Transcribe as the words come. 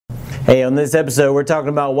Hey, on this episode, we're talking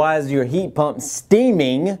about why is your heat pump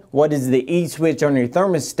steaming, what is the E switch on your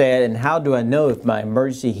thermostat, and how do I know if my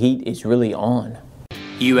emergency heat is really on?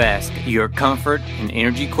 You ask your comfort and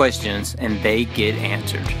energy questions, and they get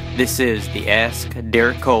answered. This is the Ask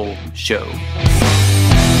Derek Cole Show.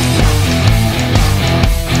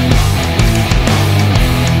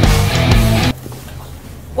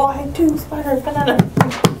 Why two spiders banana?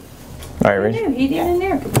 All right, ready? He did in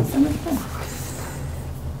there. Could be so much fun.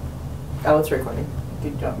 Oh, it's recording. Do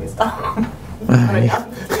you want me to stop?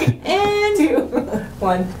 And 2,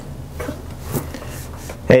 1.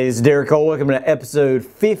 Hey, this is Derek Cole. Welcome to episode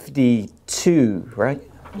 52, right?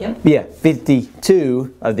 Yep. Yeah,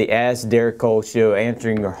 52 of the Ask Derek Cole Show,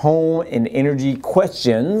 answering your home and energy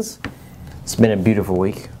questions. It's been a beautiful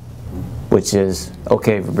week, which is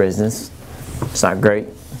okay for business. It's not great,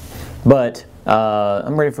 but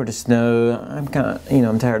I'm ready for the snow. I'm kind of,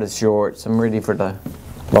 I'm tired of the shorts. I'm ready for the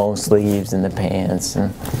long sleeves and the pants,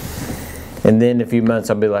 and then in a few months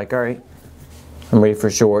I'll be like, all right, I'm ready for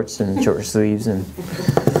shorts and short sleeves.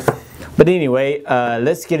 But anyway,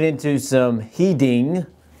 let's get into some heating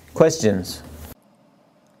questions.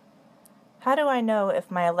 How do I know if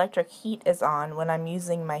my electric heat is on when I'm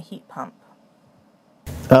using my heat pump?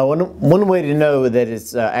 One way to know that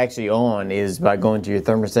it's actually on is by going to your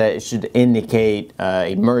thermostat. It should indicate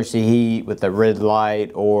emergency heat with a red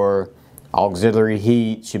light, or auxiliary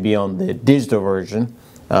heat should be on the digital version.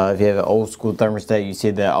 If you have an old school thermostat, you see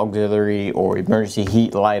the auxiliary or emergency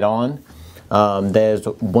heat light on. There's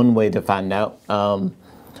one way to find out.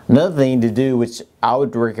 Another thing to do, which I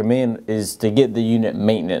would recommend, is to get the unit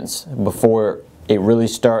maintenance before it really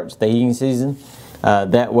starts the heating season.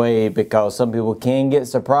 That way, because some people can get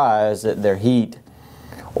surprised that their heat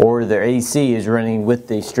or their AC is running with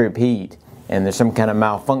the strip heat and there's some kind of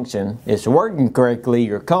malfunction. It's working correctly,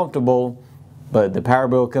 you're comfortable, but the power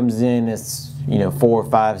bill comes in, it's $400, $500,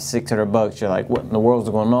 $600. You're like, what in the world's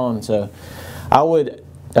going on? So I would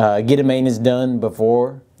get a maintenance done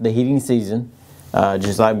before the heating season,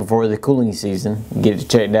 just like before the cooling season. Get it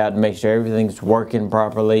checked out to make sure everything's working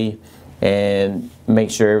properly and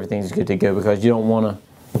make sure everything's good to go, because you don't want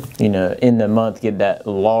to, in the month get that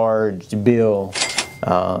large bill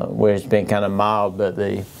where it's been kind of mild, but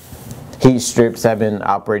the heat strips have been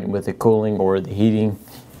operating with the cooling or the heating,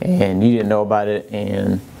 and you didn't know about it,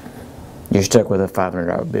 and you're stuck with a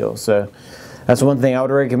 $500 bill. So that's one thing I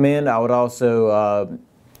would recommend. I would also,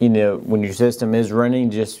 when your system is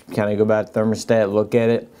running, just kind of go back to thermostat, look at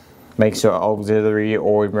it, make sure auxiliary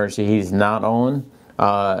or emergency heat is not on.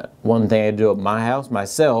 One thing I do at my house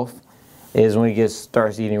myself is when it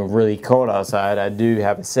starts getting really cold outside, I do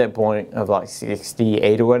have a set point of like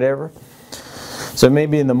 68 or whatever. So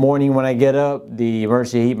maybe in the morning when I get up, the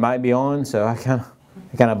emergency heat might be on, so I kind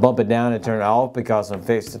of bump it down and turn it off, because I'm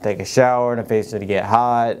fixed to take a shower and I'm fixed to get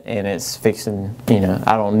hot, and it's fixing,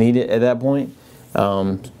 I don't need it at that point.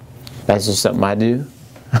 That's just something I do.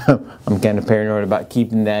 I'm kind of paranoid about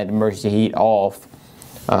keeping that emergency heat off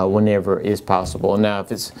whenever is possible. Now,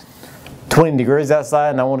 if it's 20 degrees outside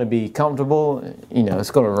and I want to be comfortable,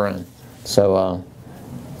 it's going to run. So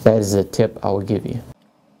that is a tip I will give you.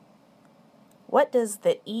 What does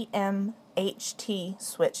the EMHT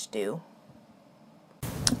switch do?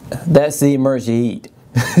 That's the emergency heat,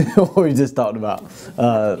 what we just talked about.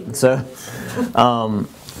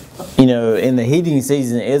 In the heating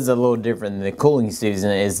season, is a little different than the cooling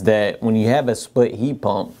season, is that when you have a split heat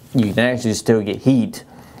pump, you can actually still get heat,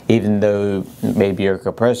 even though maybe your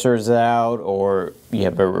compressor is out or you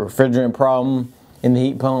have a refrigerant problem in the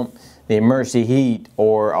heat pump. The emergency heat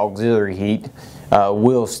or auxiliary heat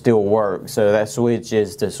will still work. So that switch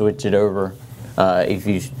is to switch it over if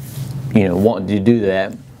you want to do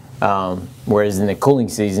that. Whereas in the cooling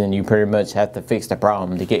season, you pretty much have to fix the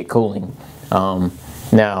problem to get cooling.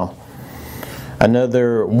 Now,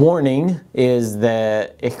 another warning is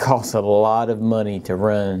that it costs a lot of money to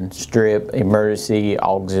run strip emergency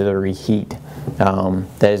auxiliary heat.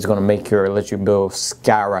 That is going to make your electric bill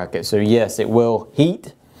skyrocket. So yes, it will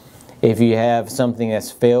heat if you have something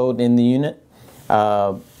that's failed in the unit,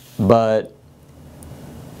 but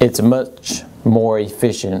it's much more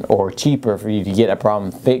efficient or cheaper for you to get a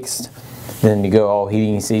problem fixed than to go all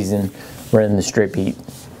heating season running the strip heat.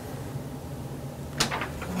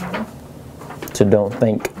 So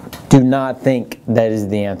do not think that is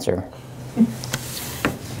the answer.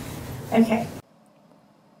 Okay.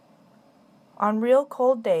 On real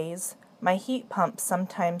cold days, my heat pump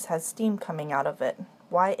sometimes has steam coming out of it.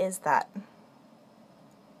 Why is that?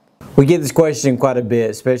 We get this question quite a bit,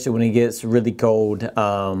 especially when it gets really cold.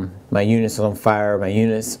 My unit's on fire, my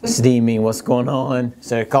unit's steaming, what's going on?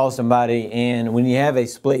 So call somebody, and when you have a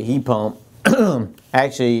split heat pump,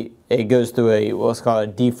 actually it goes through what's called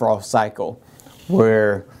a defrost cycle,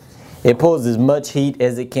 where it pulls as much heat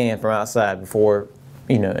as it can from outside before,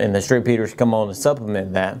 and the strip heaters come on to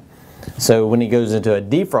supplement that. So when it goes into a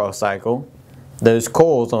defrost cycle, those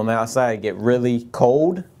coils on the outside get really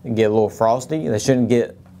cold and get a little frosty. They shouldn't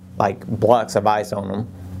get like blocks of ice on them,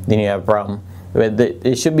 then you have a problem. But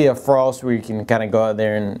it should be a frost where you can kind of go out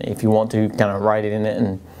there and, if you want to, kind of write it in it,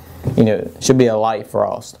 and it should be a light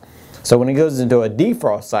frost. So when it goes into a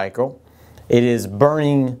defrost cycle, it is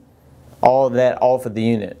burning all of that off of the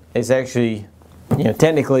unit. It's actually,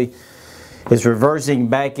 technically, it's reversing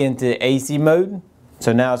back into AC mode.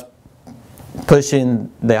 So now it's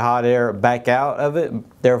pushing the hot air back out of it,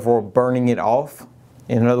 therefore burning it off,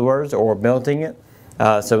 in other words, or melting it.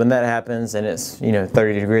 So when that happens and it's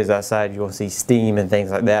 30 degrees outside, you'll see steam and things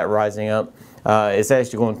like that rising up. It's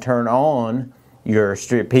actually going to turn on your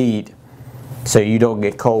strip heat so you don't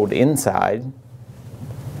get cold inside.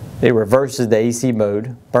 It reverses the AC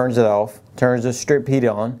mode, burns it off, turns the strip heat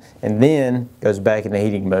on, and then goes back into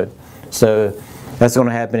heating mode. So that's going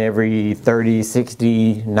to happen every 30,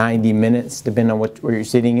 60, 90 minutes, depending on where your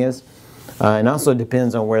seating is. And also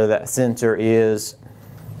depends on where that sensor is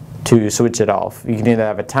to switch it off. You can either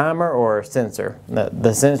have a timer or a sensor.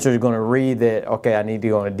 The sensor is going to read that, okay, I need to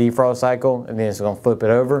go on a defrost cycle, and then it's going to flip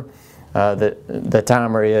it over. The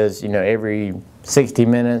timer is, every 60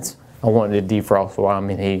 minutes, I want it to defrost while I'm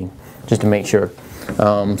in heating, just to make sure.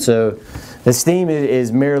 So the steam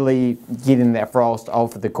is merely getting that frost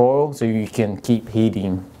off of the coil so you can keep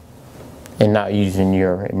heating and not using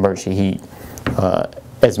your emergency heat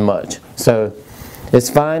as much. So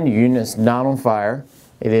it's fine, your unit's not on fire.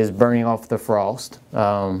 It is burning off the frost.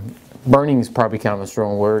 Burning is probably kind of a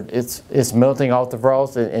strong word. It's melting off the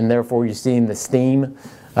frost, and therefore you're seeing the steam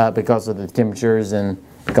because of the temperatures and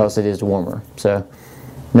because it is warmer. So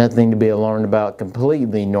nothing to be alarmed about,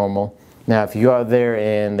 completely normal. Now if you go out there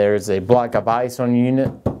and there's a block of ice on your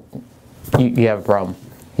unit, you have a problem.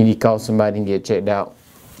 You need to call somebody and get checked out.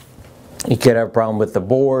 You could have a problem with the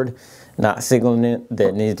board not signaling it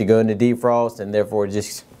that needs to go into defrost, and therefore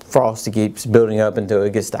just frost keeps building up until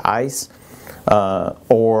it gets to ice,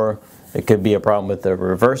 or it could be a problem with the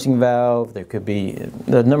reversing valve. There could be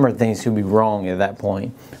a number of things could be wrong at that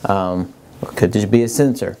point. It could just be a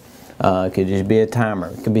sensor. It could just be a timer.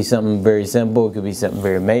 It could be something very simple. It could be something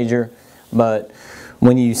very major. But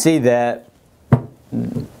when you see that,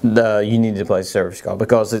 you need to place a service call,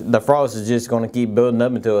 because the frost is just going to keep building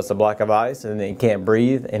up until it's a block of ice, and then you can't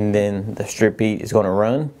breathe, and then the strip heat is going to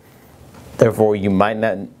run. Therefore, you might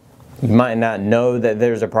not know that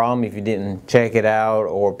there's a problem if you didn't check it out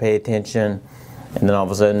or pay attention, and then all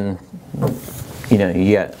of a sudden,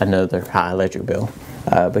 you got another high electric bill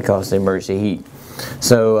because of the emergency heat.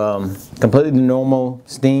 So completely normal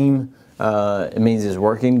steam. It means it's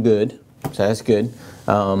working good, so that's good,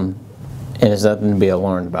 and it's nothing to be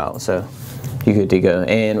alarmed about. So you're good to go.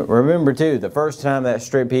 And remember too, the first time that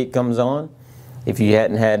strip heat comes on, if you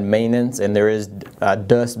hadn't had maintenance and there is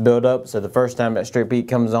dust buildup, so the first time that strip heat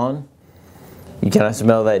comes on, you kind of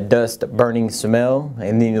smell that dust burning smell,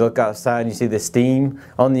 and then you look outside and you see the steam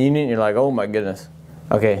on the unit and you're like, oh my goodness.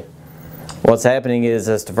 Okay, what's happening is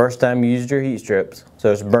that's the first time you used your heat strips,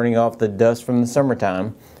 so it's burning off the dust from the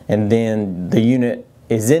summertime, and then the unit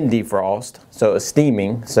is in defrost, so it's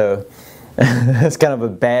steaming. So that's kind of a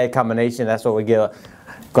bad combination. That's what we get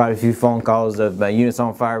quite a few phone calls of my unit's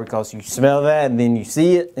on fire, because you smell that and then you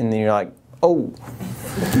see it and then you're like, oh.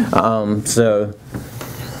 So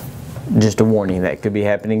just a warning, that could be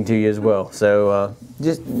happening to you as well. So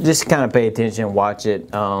just kind of pay attention, watch it.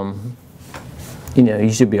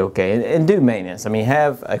 You should be okay, and do maintenance. I mean,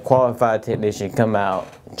 have a qualified technician come out,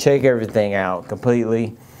 check everything out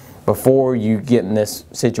completely before you get in this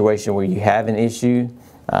situation where you have an issue,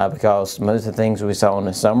 because most of the things we saw in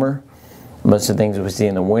the summer, most of the things we see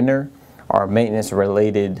in the winter are maintenance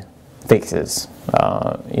related fixes.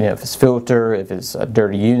 If it's filter, if it's a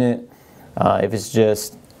dirty unit, if it's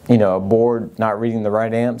just a board not reading the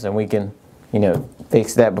right amps, and we can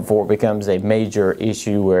fix that before it becomes a major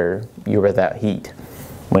issue where you're without heat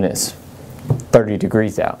when it's 30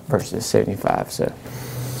 degrees out versus 75. So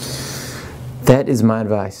that is my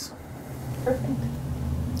advice. Perfect.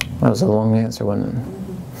 That was a long answer, wasn't it?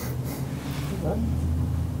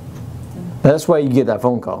 That's why you get that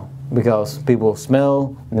phone call, because people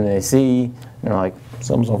smell and then they see and they're like,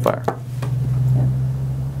 something's on fire.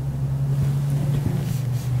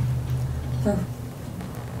 Yeah.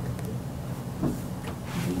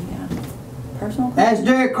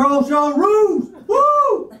 Hashtag Croshaw Rules.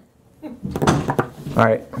 Woo! All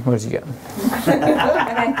right, what did you got?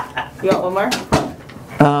 Okay. You want one more?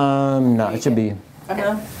 No, it should be.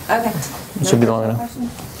 Okay. It should be long enough.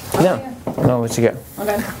 No, what you got?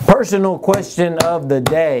 Okay. Personal question of the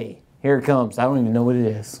day. Here it comes. I don't even know what it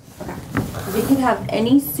is. Okay. If you could have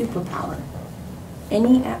any superpower,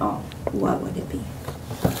 any at all, what would it be?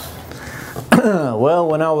 Well,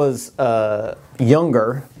 when I was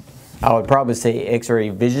younger, I would probably say X-ray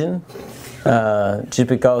vision, just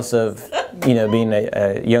because of being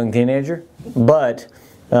a young teenager. But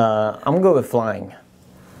I'm gonna go with flying.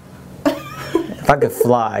 If I could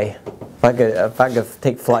fly, if I could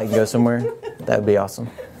take flight and go somewhere, that'd be awesome.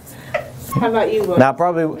 How about you? Now I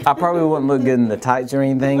probably wouldn't look good in the tights or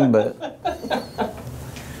anything, but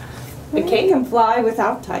You can fly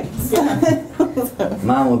without tights.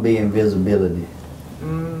 Mine would be invisibility.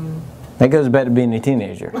 that goes back to being a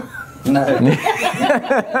teenager. No.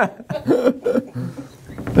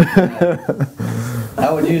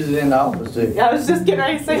 I would use it in the office too. I was just getting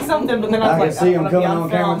ready to say something, but then I I was could like, see them I don't coming wanna on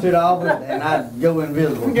be camera on to the office, and I'd go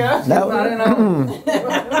invisible. film. Yeah. That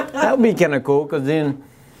would be kind of cool, because then,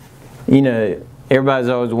 everybody's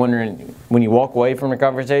always wondering when you walk away from a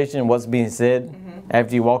conversation, what's being said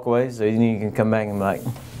after you walk away, so you can come back and be like,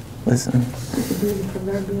 listen.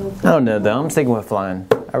 I don't know though, I'm sticking with flying.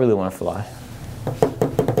 I really want to fly.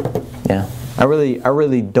 Yeah, I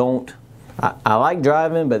really don't. I like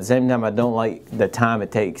driving, but at the same time, I don't like the time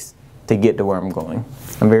it takes to get to where I'm going.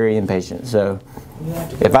 I'm very impatient, so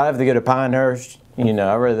if I have to go to Pinehurst, I'd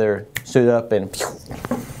rather suit up and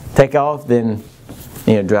take off than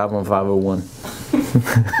drive on 501.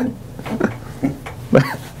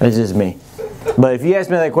 That's just me. But if you asked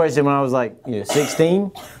me that question when I was like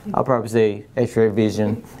 16, I'll probably say X-ray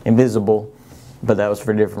vision, invisible, but that was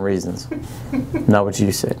for different reasons. Not what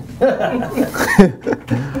you said.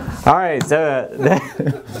 All right, so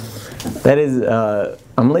that is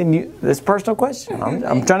I'm leaving you this personal question.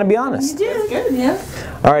 I'm trying to be honest. You did good, yeah.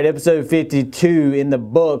 All right, episode 52 in the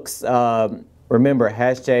books. Remember,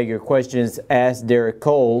 hashtag your questions. Ask Derek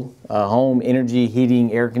Cole, home, energy,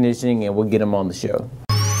 heating, air conditioning, and we'll get them on the show.